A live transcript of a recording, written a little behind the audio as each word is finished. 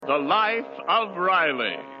The Life of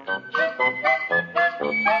Riley.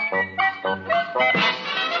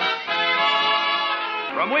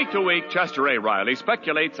 From week to week, Chester A. Riley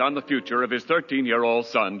speculates on the future of his 13-year-old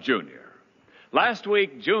son, Junior. Last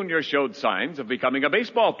week, Junior showed signs of becoming a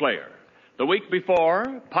baseball player. The week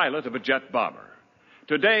before, pilot of a jet bomber.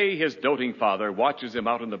 Today, his doting father watches him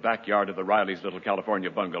out in the backyard of the Rileys' little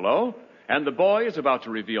California bungalow, and the boy is about to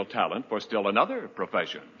reveal talent for still another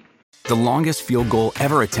profession. The longest field goal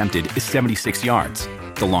ever attempted is 76 yards.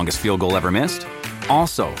 The longest field goal ever missed?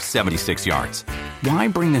 Also 76 yards. Why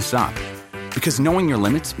bring this up? Because knowing your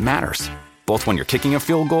limits matters, both when you're kicking a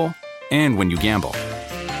field goal and when you gamble.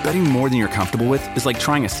 Betting more than you're comfortable with is like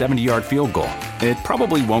trying a 70-yard field goal. It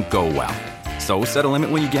probably won't go well. So set a limit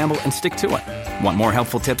when you gamble and stick to it. Want more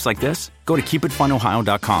helpful tips like this? Go to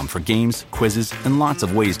keepitfunohio.com for games, quizzes, and lots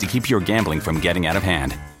of ways to keep your gambling from getting out of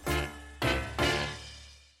hand.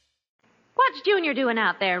 What's Junior doing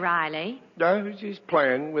out there, Riley? He's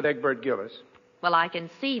playing with Egbert Gillis. Well, I can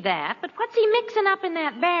see that, but what's he mixing up in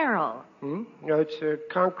that barrel? It's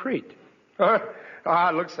concrete.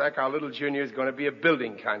 Looks like our little Junior is going to be a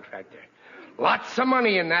building contractor. Lots of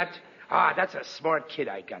money in that. That's a smart kid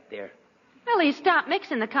I got there. Well, he stopped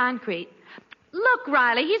mixing the concrete. Look,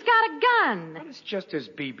 Riley, he's got a gun. Well, it's just his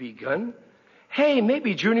BB gun. Hey,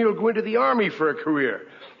 maybe Junior will go into the Army for a career.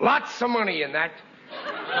 Lots of money in that.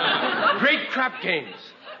 Great crap games.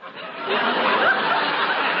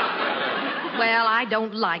 Well, I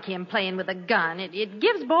don't like him playing with a gun. It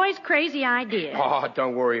gives boys crazy ideas. Oh,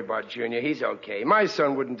 don't worry about Junior. He's okay. My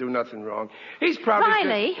son wouldn't do nothing wrong. He's probably...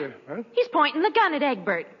 Riley, he's pointing the gun at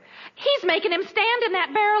Egbert. He's making him stand in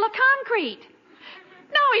that barrel of concrete.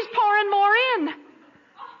 Now he's pouring more in.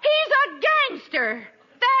 He's a gangster.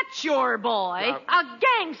 That's your boy. A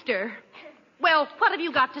gangster. Well, what have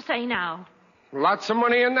you got to say now? Lots of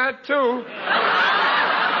money in that, too.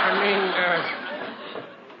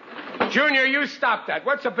 Junior, you stop that.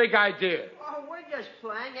 What's the big idea? Oh, we're just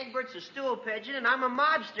playing. Egbert's a stool pigeon, and I'm a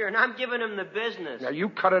mobster, and I'm giving him the business. Now, you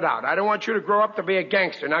cut it out. I don't want you to grow up to be a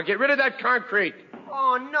gangster. Now, get rid of that concrete.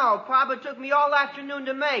 Oh, no, Pop. It took me all afternoon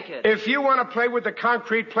to make it. If you want to play with the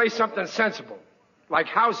concrete, play something sensible, like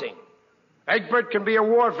housing. Egbert can be a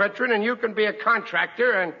war veteran, and you can be a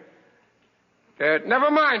contractor, and... never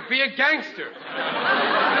mind, be a gangster.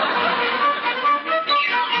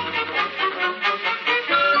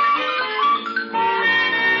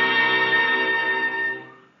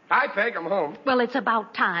 Hi, Peg, I'm home. Well, it's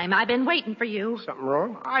about time. I've been waiting for you. Something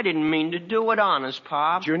wrong? I didn't mean to do it, honest,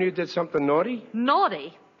 Pop. Junior did something naughty?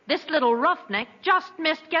 Naughty? This little roughneck just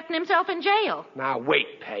missed getting himself in jail. Now,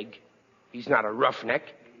 wait, Peg. He's not a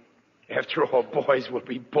roughneck. After all, boys will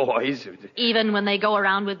be boys. Even when they go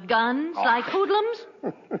around with guns, like hoodlums?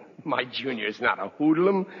 My Junior's not a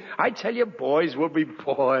hoodlum. I tell you, boys will be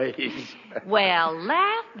boys. Well,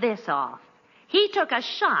 laugh this off. He took a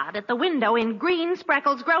shot at the window in Green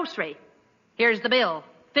Spreckles Grocery. Here's the bill.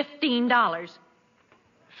 $15.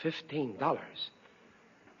 $15?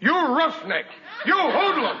 You roughneck! You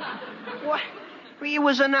hoodlum! What? It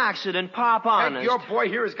was an accident, Pop, honest. Hey, your boy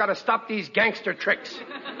here has got to stop these gangster tricks.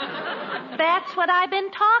 That's what I've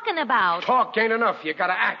been talking about. Talk ain't enough. You got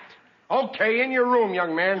to act. Okay, in your room,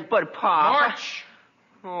 young man. But, Pop... March!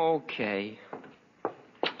 Okay.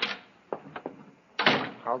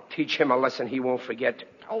 I'll teach him a lesson he won't forget.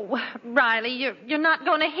 Oh, Riley, you're not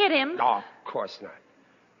going to hit him. No, of course not.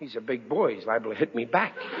 He's a big boy. He's liable to hit me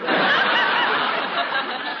back.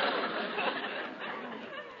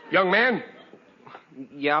 Young man.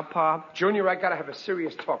 Yeah, Pop? Junior, I got to have a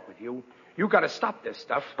serious talk with you. You got to stop this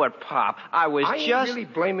stuff. But, Pop, I ain't really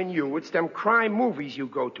blaming you. It's them crime movies you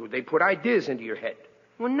go to. They put ideas into your head.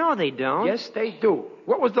 Well, no, they don't. Yes, they do.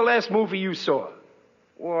 What was the last movie you saw?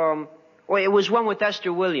 Well, it was one with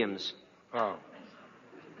Esther Williams. Oh.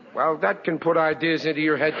 Well, that can put ideas into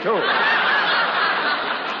your head, too.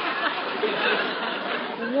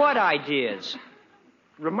 What ideas?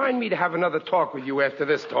 Remind me to have another talk with you after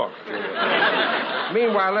this talk.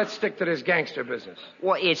 Meanwhile, let's stick to this gangster business.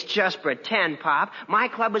 Well, it's just pretend, Pop. My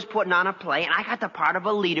club is putting on a play, and I got the part of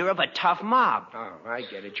a leader of a tough mob. Oh, I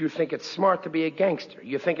get it. You think it's smart to be a gangster.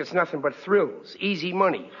 You think it's nothing but thrills, easy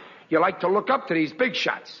money. You like to look up to these big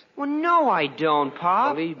shots. Well, no, I don't,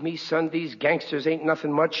 Pop. Believe me, son, these gangsters ain't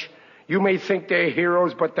nothing much. You may think they're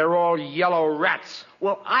heroes, but they're all yellow rats.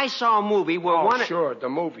 Well, I saw a movie where Sure, the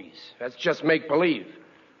movies. That's just make-believe.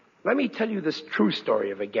 Let me tell you this true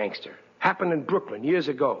story of a gangster. Happened in Brooklyn years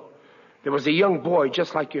ago. There was a young boy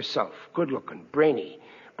just like yourself, good-looking, brainy,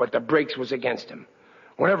 but the brakes was against him.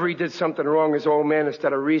 Whenever he did something wrong, his old man,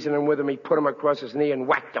 instead of reasoning with him, he put him across his knee and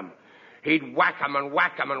whacked him. He'd whack him and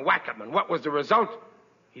whack him and whack him, and what was the result?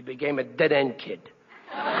 He became a dead-end kid.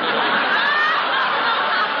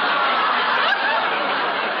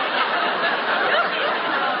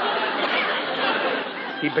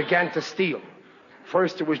 He began to steal.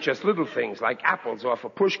 First, it was just little things like apples off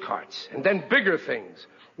of push carts, and then bigger things,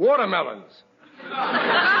 watermelons.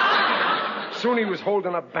 Soon he was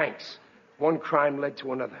holding up banks. One crime led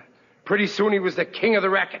to another. Pretty soon he was the king of the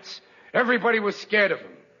rackets. Everybody was scared of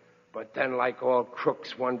him. But then, like all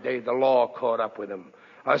crooks, one day the law caught up with him.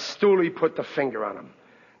 A stoolie put the finger on him.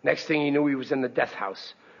 Next thing he knew, he was in the death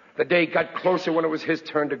house. The day got closer when it was his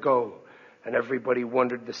turn to go. And everybody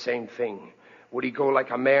wondered the same thing. Would he go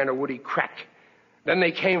like a man or would he crack? Then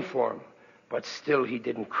they came for him. But still he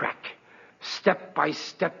didn't crack. Step by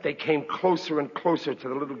step, they came closer and closer to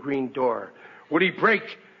the little green door. Would he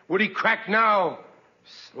break? Would he crack now?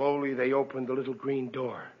 Slowly they opened the little green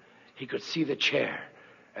door. He could see the chair.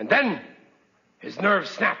 And then his nerves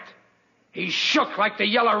snapped. He shook like the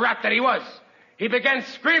yellow rat that he was. He began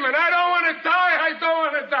screaming, "I don't want to die! I don't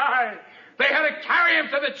want to die!" They had to carry him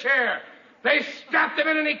to the chair. They strapped him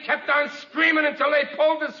in and he kept on screaming until they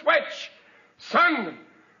pulled the switch. Son,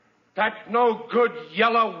 that no good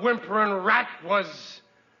yellow whimpering rat was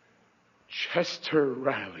Chester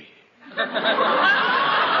Riley.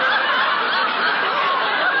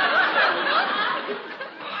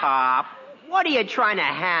 Pop, what are you trying to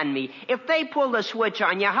hand me? If they pull the switch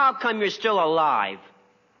on you, how come you're still alive?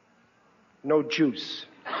 No juice.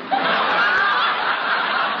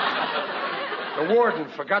 The warden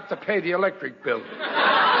forgot to pay the electric bill.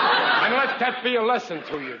 And let that be a lesson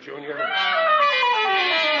to you, Junior.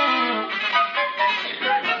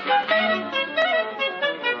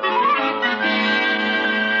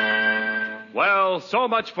 Well, so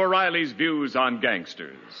much for Riley's views on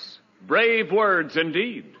gangsters. Brave words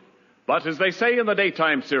indeed. But as they say in the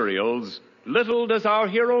daytime serials, little does our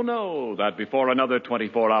hero know that before another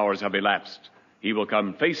 24 hours have elapsed, he will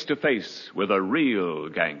come face to face with a real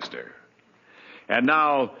gangster. And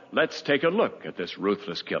now, let's take a look at this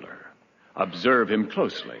ruthless killer. Observe him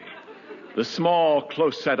closely. The small,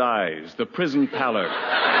 close-set eyes, the prison pallor,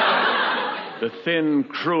 the thin,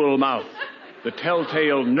 cruel mouth, the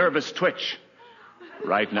telltale nervous twitch.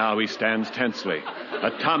 Right now he stands tensely, a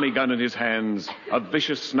Tommy gun in his hands, a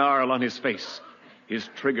vicious snarl on his face, his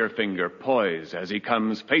trigger finger poised as he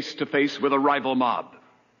comes face to face with a rival mob.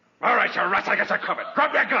 All right, you rats, I guess I covered.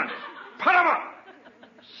 Grab your gun. Put him up.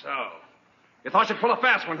 So, you thought you'd pull a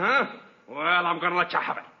fast one, huh? Well, I'm going to let you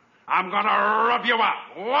have it. I'm going to rub you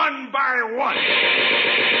out, one by one.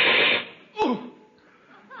 Ooh,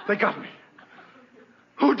 they got me.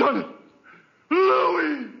 Who done it?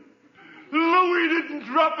 Louie. Louie didn't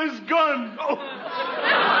drop his gun. Oh.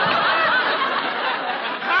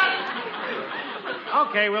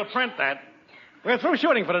 Okay, we'll print that. We're through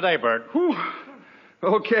shooting for today, Burt. Whew.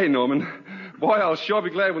 Okay, Norman. Boy, I'll sure be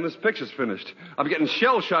glad when this picture's finished. I'm getting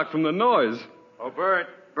shell-shocked from the noise. Oh, Burt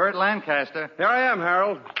Lancaster. Here I am,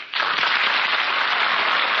 Harold.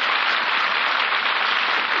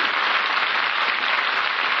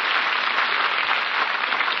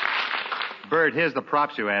 Burt, here's the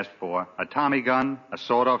props you asked for. A Tommy gun, a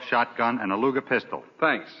sawed-off shotgun, and a Luger pistol.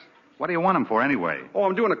 Thanks. What do you want them for anyway? Oh,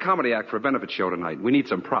 I'm doing a comedy act for a benefit show tonight. We need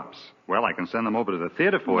some props. Well, I can send them over to the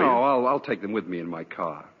theater for you. No, I'll take them with me in my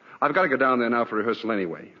car. I've got to go down there now for rehearsal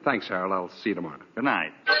anyway. Thanks, Harold. I'll see you tomorrow. Good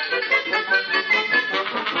night.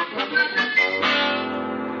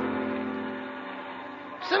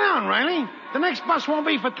 Sit down, Riley. The next bus won't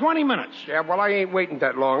be for 20 minutes. Yeah, well, I ain't waiting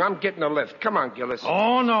that long. I'm getting a lift. Come on, Gillis.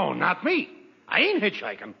 Oh, no, not me. I ain't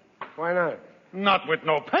hitchhiking. Why not? Not with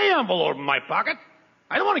no pay envelope in my pocket.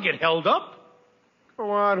 I don't want to get held up. Come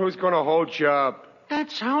on, who's going to hold you up?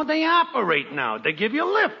 That's how they operate now. They give you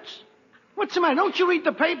lifts. What's the matter? Don't you read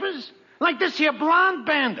the papers? Like this here blonde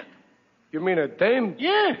bandit. You mean a dame?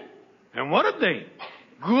 Yeah. And what a dame.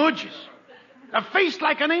 Gorgeous. A face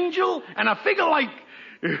like an angel and a figure like...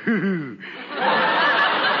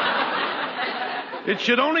 It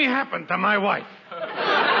should only happen to my wife.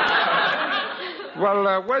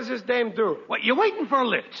 Well, what does this dame do? What, you're waiting for a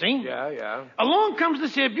lift, see? Yeah. Along comes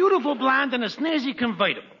this here beautiful blonde in a snazzy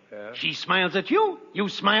convertible. Yeah. She smiles at you, you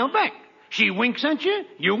smile back. She winks at you,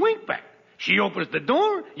 you wink back. She opens the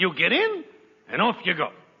door, you get in, and off you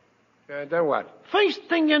go. Then what? First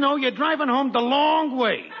thing you know, you're driving home the long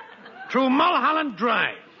way. Through Mulholland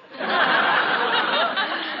Drive.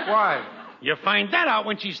 Why? You find that out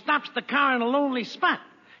when she stops the car in a lonely spot.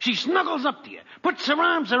 She snuggles up to you, puts her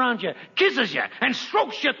arms around you, kisses you, and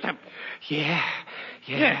strokes your temple. Yeah.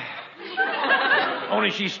 Only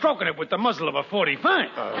she's stroking it with the muzzle of a .45.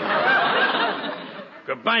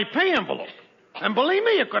 Goodbye pay envelope. And believe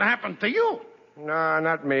me, it could happen to you. No,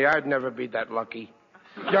 not me. I'd never be that lucky.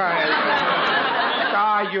 Go ahead.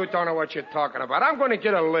 You don't know what you're talking about. I'm going to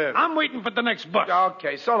get a lift. I'm waiting for the next bus.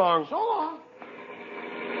 Okay, so long. So long.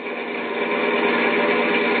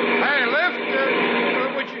 Hey, lift.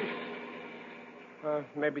 Would you...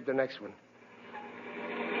 maybe the next one.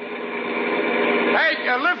 Hey,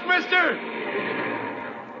 lift, mister.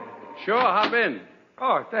 Sure, hop in.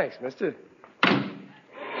 Oh, thanks, mister. Where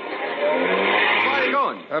are you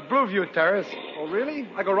going? Blueview Terrace. Oh, really?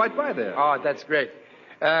 I go right by there. Oh, that's great.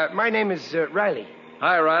 My name is Riley.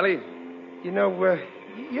 Hi, Riley. You know,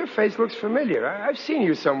 your face looks familiar. I've seen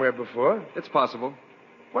you somewhere before. It's possible.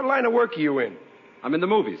 What line of work are you in? I'm in the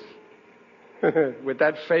movies. With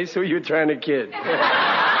that face, who are you trying to kid? Look,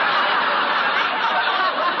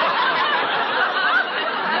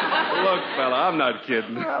 fella, I'm not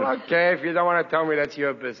kidding. Well, okay. If you don't want to tell me, that's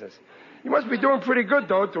your business. You must be doing pretty good,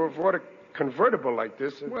 though, to afford a convertible like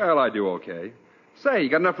this. Well, I do okay. Say, you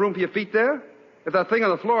got enough room for your feet there? If that thing on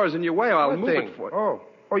the floor is in your way, I'll move it for you.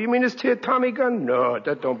 Oh, you mean this here Tommy gun? No,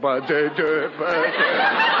 that don't bother.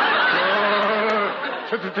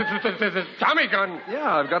 Tommy gun?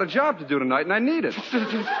 Yeah, I've got a job to do tonight, and I need it.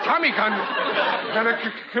 Tommy gun? And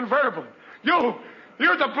a convertible. You're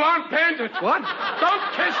the blonde bandit. What?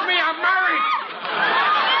 Don't kiss me, I'm married.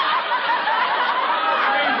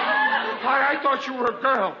 I thought you were a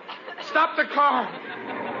girl. Stop the car.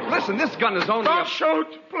 Listen, this gun is only... Don't shoot,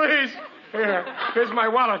 please. Here's my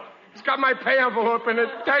wallet. It's got my pay envelope in it.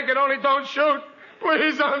 Take it, only don't shoot.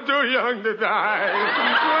 Please, I'm too young to die.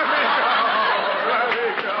 Let me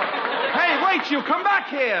go. Hey, wait, you. Come back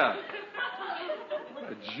here.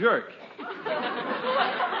 What a jerk.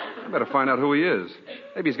 I better find out who he is.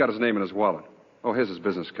 Maybe he's got his name in his wallet. Oh, here's his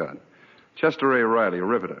business card. Chester A. Riley,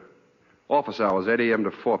 Riveter. Office hours, 8 a.m.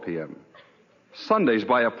 to 4 p.m. Sundays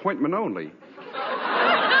by appointment only.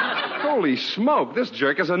 Holy smoke, this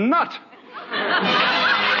jerk is a nut.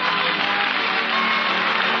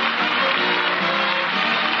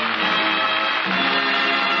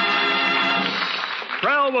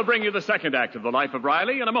 Prell will bring you the second act of The Life of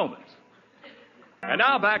Riley in a moment. And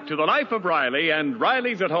now back to The Life of Riley, and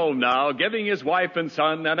Riley's at home now giving his wife and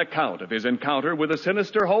son an account of his encounter with a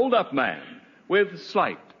sinister hold-up man, with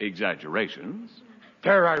slight exaggerations.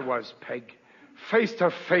 There I was, Peg, face to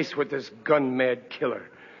face with this gun-mad killer.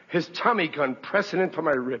 His Tommy gun pressing into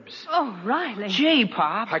my ribs. Oh, Riley. Gee,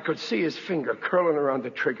 Pop. I could see his finger curling around the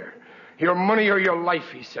trigger. Your money or your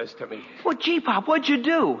life, he says to me. Well, gee, Pop, what'd you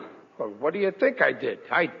do? Well, what do you think I did?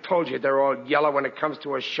 I told you they're all yellow when it comes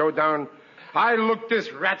to a showdown. I looked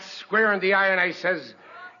this rat square in the eye and I says,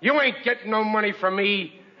 you ain't getting no money from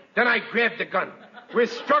me. Then I grabbed the gun. We're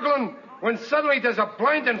struggling when suddenly there's a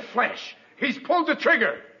blinding flash. He's pulled the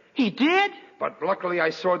trigger. He did? But luckily I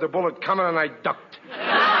saw the bullet coming and I ducked.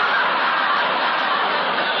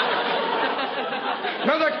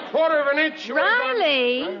 Another quarter of an inch.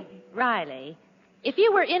 Riley, if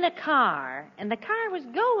you were in a car and the car was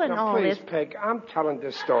going now, all please, this... Peg, I'm telling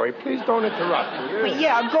this story. Please don't interrupt me. Well,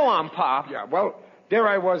 yeah, go on, Pop. Yeah, well, there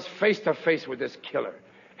I was face to face with this killer.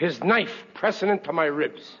 His knife pressing into my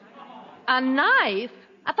ribs. A knife?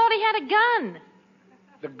 I thought he had a gun.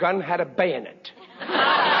 The gun had a bayonet.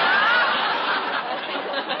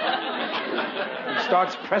 He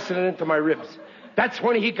starts pressing it into my ribs. That's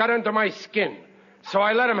when he got under my skin. So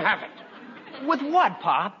I let him have it. With what,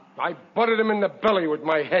 Pop? I butted him in the belly with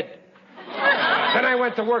my head. Then I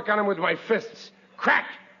went to work on him with my fists. Crack!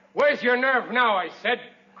 Where's your nerve now, I said.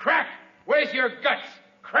 Crack! Where's your guts?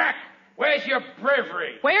 Crack! Where's your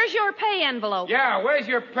bravery? Where's your pay envelope? Yeah, where's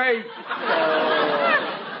your pay?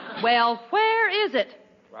 Well, where is it?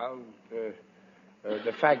 Well,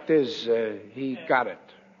 the fact is, he got it.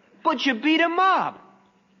 But you beat him up.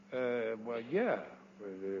 Well, yeah.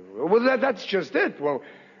 Well, that's just it. Well,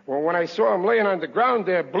 when I saw him laying on the ground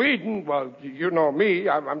there bleeding, well, you know me,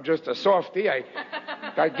 I'm just a softy. I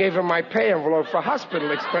gave him my pay envelope for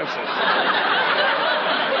hospital expenses.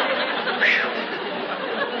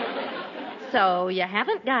 So you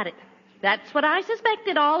haven't got it. That's what I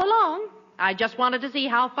suspected all along. I just wanted to see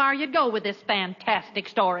how far you'd go with this fantastic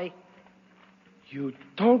story. You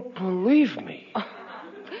don't believe me?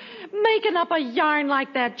 Making up a yarn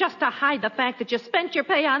like that just to hide the fact that you spent your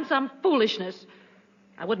pay on some foolishness.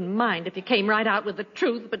 I wouldn't mind if you came right out with the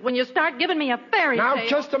truth, but when you start giving me a fairy tale... Now,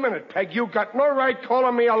 just a minute, Peg. You got no right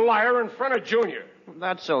calling me a liar in front of Junior.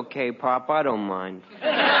 That's okay, Pop. I don't mind.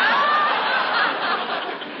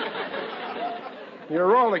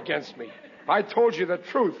 You're all against me. I told you the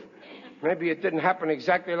truth. Maybe it didn't happen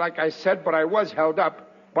exactly like I said, but I was held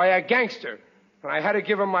up by a gangster, and I had to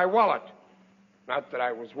give him my wallet. Not that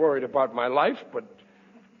I was worried about my life, but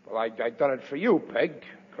Well, I done it for you, Peg,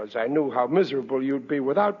 because I knew how miserable you'd be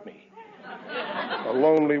without me. A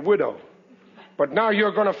lonely widow. But now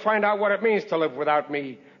you're going to find out what it means to live without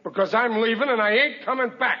me, because I'm leaving and I ain't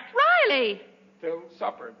coming back. Riley! Till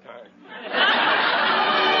supper time.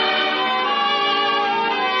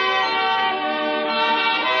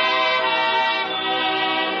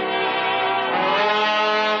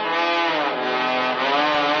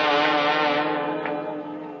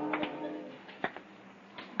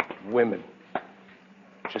 Women.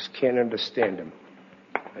 Just can't understand them.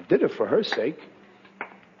 I did it for her sake.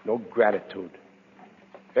 No gratitude.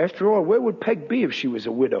 After all, where would Peg be if she was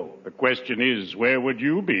a widow? The question is, where would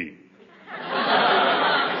you be?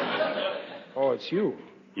 Oh, it's you.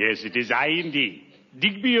 Yes, it is I indeed.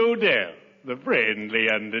 Digby Odell, the friendly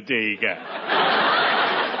undertaker.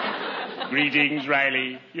 Greetings,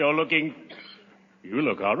 Riley. You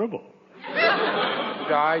look horrible.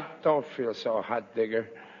 I don't feel so hot, Digger.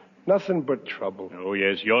 Nothing but trouble. Oh,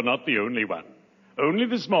 yes, you're not the only one. Only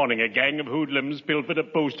this morning, a gang of hoodlums pilfered a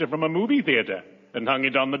poster from a movie theater and hung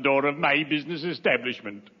it on the door of my business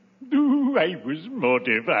establishment. Ooh, I was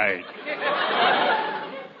mortified.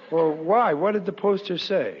 Well, why? What did the poster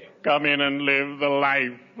say? Come in and live the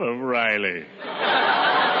life of Riley.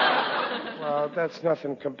 Well, that's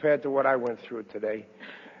nothing compared to what I went through today.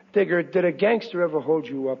 Digger, did a gangster ever hold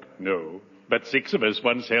you up? No, but 6 of us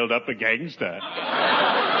once held up a gangster.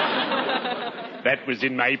 That was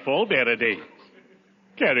in my pallbearer days.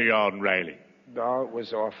 Carry on, Riley. No, it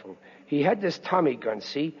was awful. He had this Tommy gun,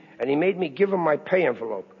 see? And he made me give him my pay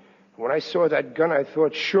envelope. When I saw that gun, I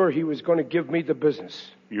thought sure he was going to give me the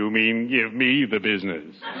business. You mean give me the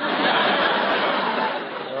business? Well,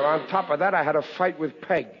 on top of that, I had a fight with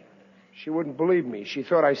Peg. She wouldn't believe me. She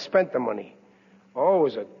thought I spent the money. Oh, it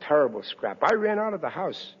was a terrible scrap. I ran out of the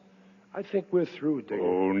house. I think we're through, Digger.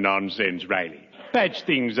 Oh, nonsense, Riley. Patch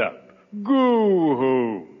things up. Go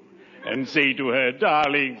home and say to her,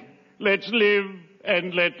 darling, let's live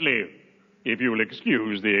and let live, if you'll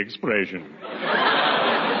excuse the expression.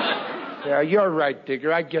 Yeah, you're right,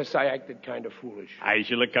 Digger. I guess I acted kind of foolish. I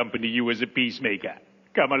shall accompany you as a peacemaker.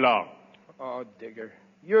 Come along. Oh, Digger,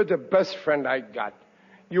 you're the best friend I got.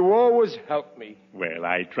 You always help me. Well,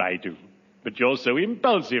 I try to. But you're so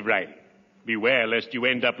impulsive, Riley. Beware lest you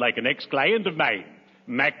end up like an ex-client of mine,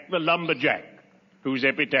 Mac the Lumberjack, whose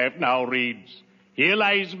epitaph now reads, "Here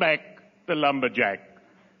lies Mac the Lumberjack,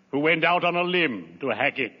 who went out on a limb to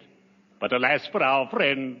hack it. But alas for our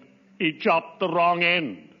friend, he chopped the wrong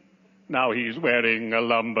end. Now he's wearing a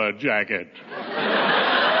lumber jacket."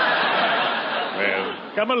 Well,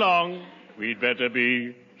 come along. We'd better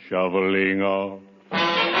be shoveling off.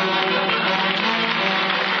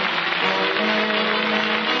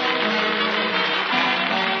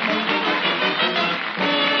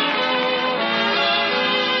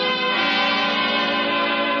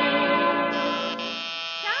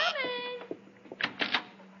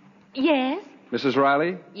 Yes? Mrs.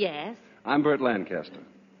 Riley? Yes. I'm Burt Lancaster.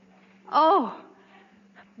 Oh,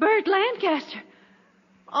 Burt Lancaster.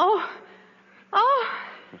 Oh.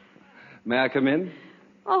 May I come in?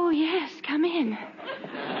 Oh, yes, come in.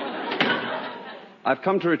 I've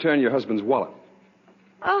come to return your husband's wallet.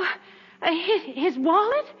 Oh, his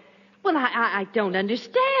wallet? Well, I don't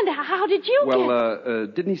understand. How did you get... Well,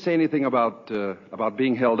 didn't he say anything about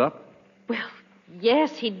being held up? Well,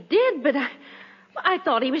 yes, he did, but I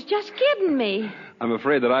thought he was just kidding me. I'm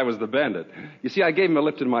afraid that I was the bandit. You see, I gave him a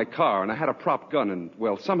lift in my car, and I had a prop gun, and,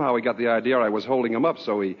 well, somehow he got the idea I was holding him up,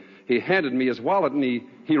 so he handed me his wallet, and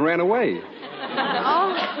he ran away.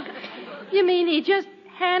 Oh, you mean he just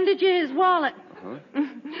handed you his wallet? Uh-huh.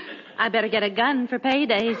 I better get a gun for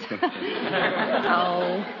paydays.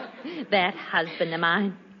 Oh, that husband of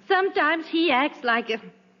mine. Sometimes he acts like a...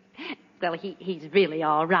 Well, he's really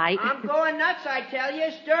all right. I'm going nuts, I tell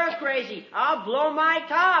you. Stir crazy. I'll blow my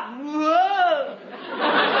top. Whoa!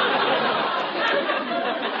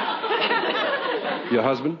 Your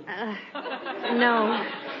husband? No,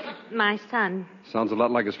 my son. Sounds a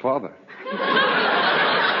lot like his father.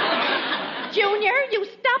 Junior, you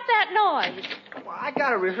stop that noise. Well, I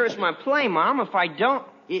gotta rehearse my play, Mom. If I don't...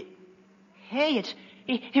 Hey,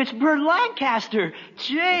 it's Burt Lancaster.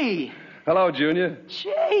 Gee. Hello, Junior.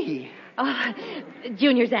 Gee. Oh,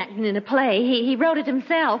 Junior's acting in a play. He wrote it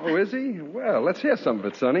himself. Oh, is he? Well, let's hear some of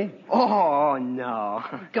it, Sonny. Oh, no.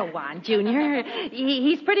 Go on, Junior.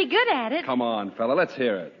 He's pretty good at it. Come on, fella, let's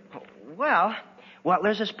hear it. Well,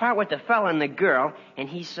 there's this part with the fella and the girl, and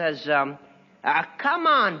he says, come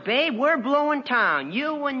on, babe, we're blowing town,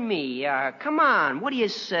 you and me. Come on, what do you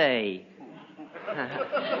say?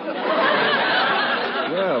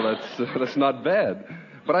 Well, that's not bad.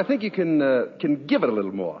 But I think you can give it a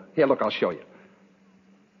little more. Here, look, I'll show you.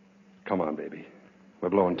 Come on, baby. We're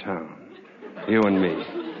blowing town. You and me.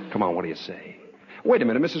 Come on, what do you say? Wait a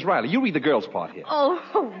minute, Mrs. Riley. You read the girl's part here.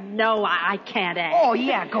 Oh, no, I can't act. Oh,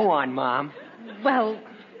 yeah, go on, Mom. Well,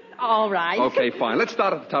 all right. Okay, fine. Let's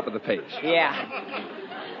start at the top of the page. Yeah.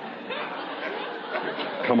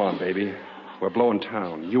 Come on, baby. We're blowing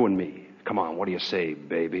town. You and me. Come on, what do you say,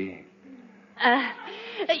 baby?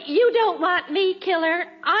 You don't want me, killer.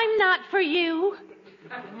 I'm not for you.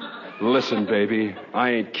 Listen, baby.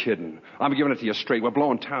 I ain't kidding. I'm giving it to you straight. We're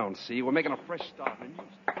blowing town, see? We're making a fresh start.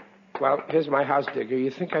 Well, here's my house, Digger.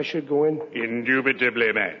 You think I should go in?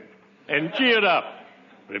 Indubitably, man. And cheer up.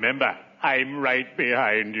 Remember, I'm right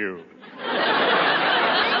behind you.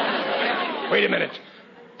 Wait a minute.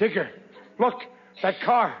 Digger, look, that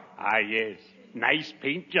car. Ah, yes. Nice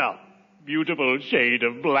paint job. Beautiful shade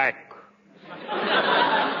of black.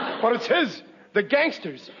 But it's his. The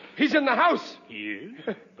gangster's. He's in the house. He is?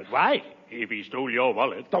 But why? If he stole your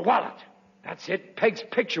wallet. The wallet. That's it. Peg's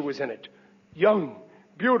picture was in it. Young.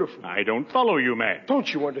 Beautiful. I don't follow you, man.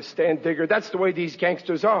 Don't you understand, Digger? That's the way these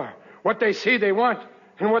gangsters are. What they see, they want.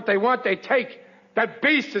 And what they want, they take. That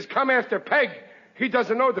beast has come after Peg. He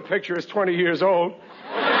doesn't know the picture is 20 years old.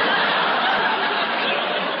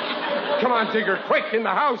 Come on, Digger. Quick, in the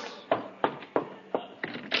house.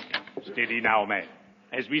 Steady now, man.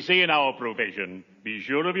 As we say in our profession, be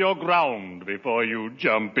sure of your ground before you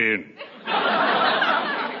jump in.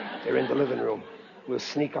 They're in the living room. We'll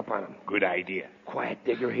sneak up on them. Good idea. Quiet,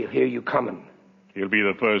 Digger. He'll hear you coming. He'll be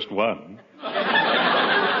the first one.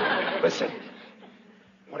 Listen.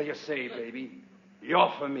 What do you say, baby?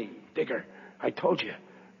 You're for me. Digger, I told you.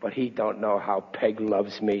 But he don't know how Peg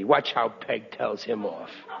loves me. Watch how Peg tells him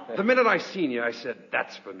off. The minute I seen you, I said,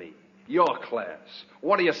 that's for me. Your class.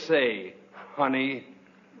 What do you say, honey?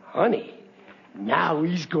 Honey? Now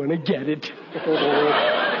he's gonna get it.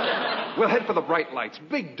 We'll head for the bright lights.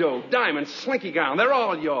 Big dough, diamonds, slinky gown. They're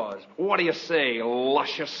all yours. What do you say,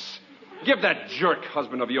 luscious? Give that jerk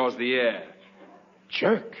husband of yours the air.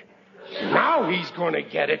 Jerk? Now he's gonna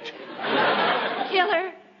get it.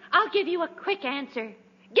 Killer, I'll give you a quick answer.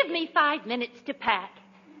 Give me 5 minutes to pack.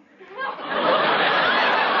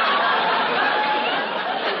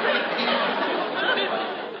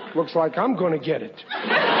 Looks like I'm gonna get it.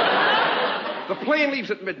 The plane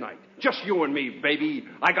leaves at midnight. Just you and me, baby.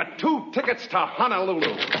 I got 2 tickets to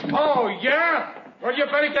Honolulu. Oh, yeah? Well, you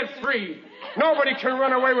better get free. Nobody can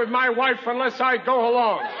run away with my wife unless I go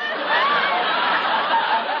along.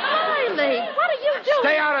 Riley, what are you doing?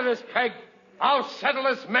 Stay out of this, Peg. I'll settle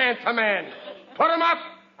this man to man. Put him up.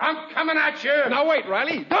 I'm coming at you. Now, wait,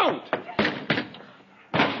 Riley. Don't.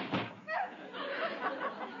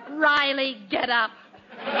 Riley, get up.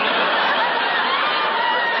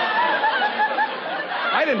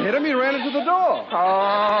 I didn't hit him. He ran into the door.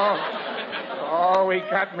 Oh, he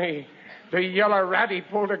got me. The yellow rat, he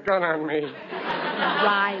pulled a gun on me.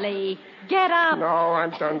 Riley, get up. No,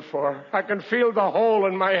 I'm done for. I can feel the hole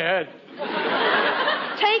in my head.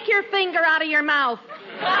 Take your finger out of your mouth.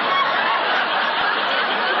 And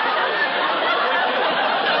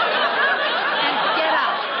get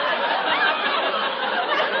up.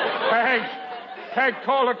 Peg,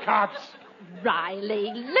 call the cops.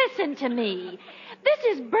 Riley, listen to me. This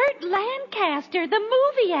is Burt Lancaster, the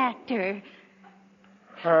movie actor.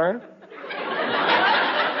 Huh?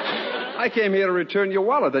 I came here to return your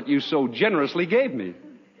wallet that you so generously gave me.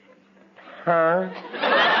 Huh?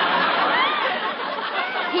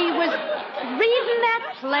 He was reading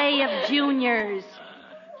that play of Junior's.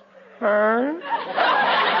 Huh?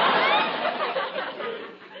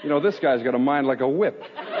 You know, this guy's got a mind like a whip.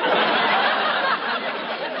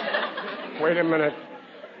 Wait a minute.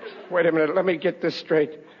 Let me get this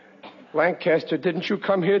straight. Lancaster, didn't you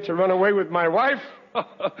come here to run away with my wife?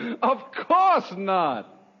 Of course not.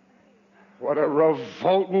 What a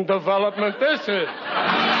revolting development this is. But,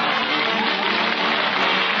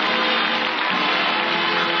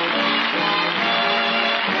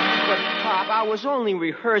 Pop, I was only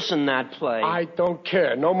rehearsing that play. I don't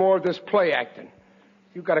care. No more of this play acting.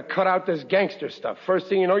 You got to cut out this gangster stuff. First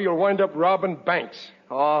thing you know, you'll wind up robbing banks.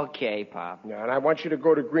 Okay, Pop. Yeah, and I want you to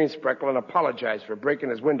go to Greenspreckle and apologize for breaking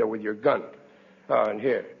his window with your gun. Oh, and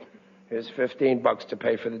here's $15 to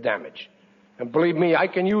pay for the damage. And believe me, I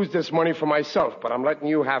can use this money for myself, but I'm letting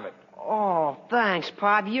you have it. Oh, thanks,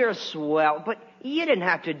 Pop. You're swell. But you didn't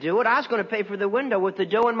have to do it. I was going to pay for the window with the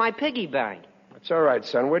dough in my piggy bank. That's all right,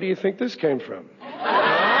 son. Where do you think this came from?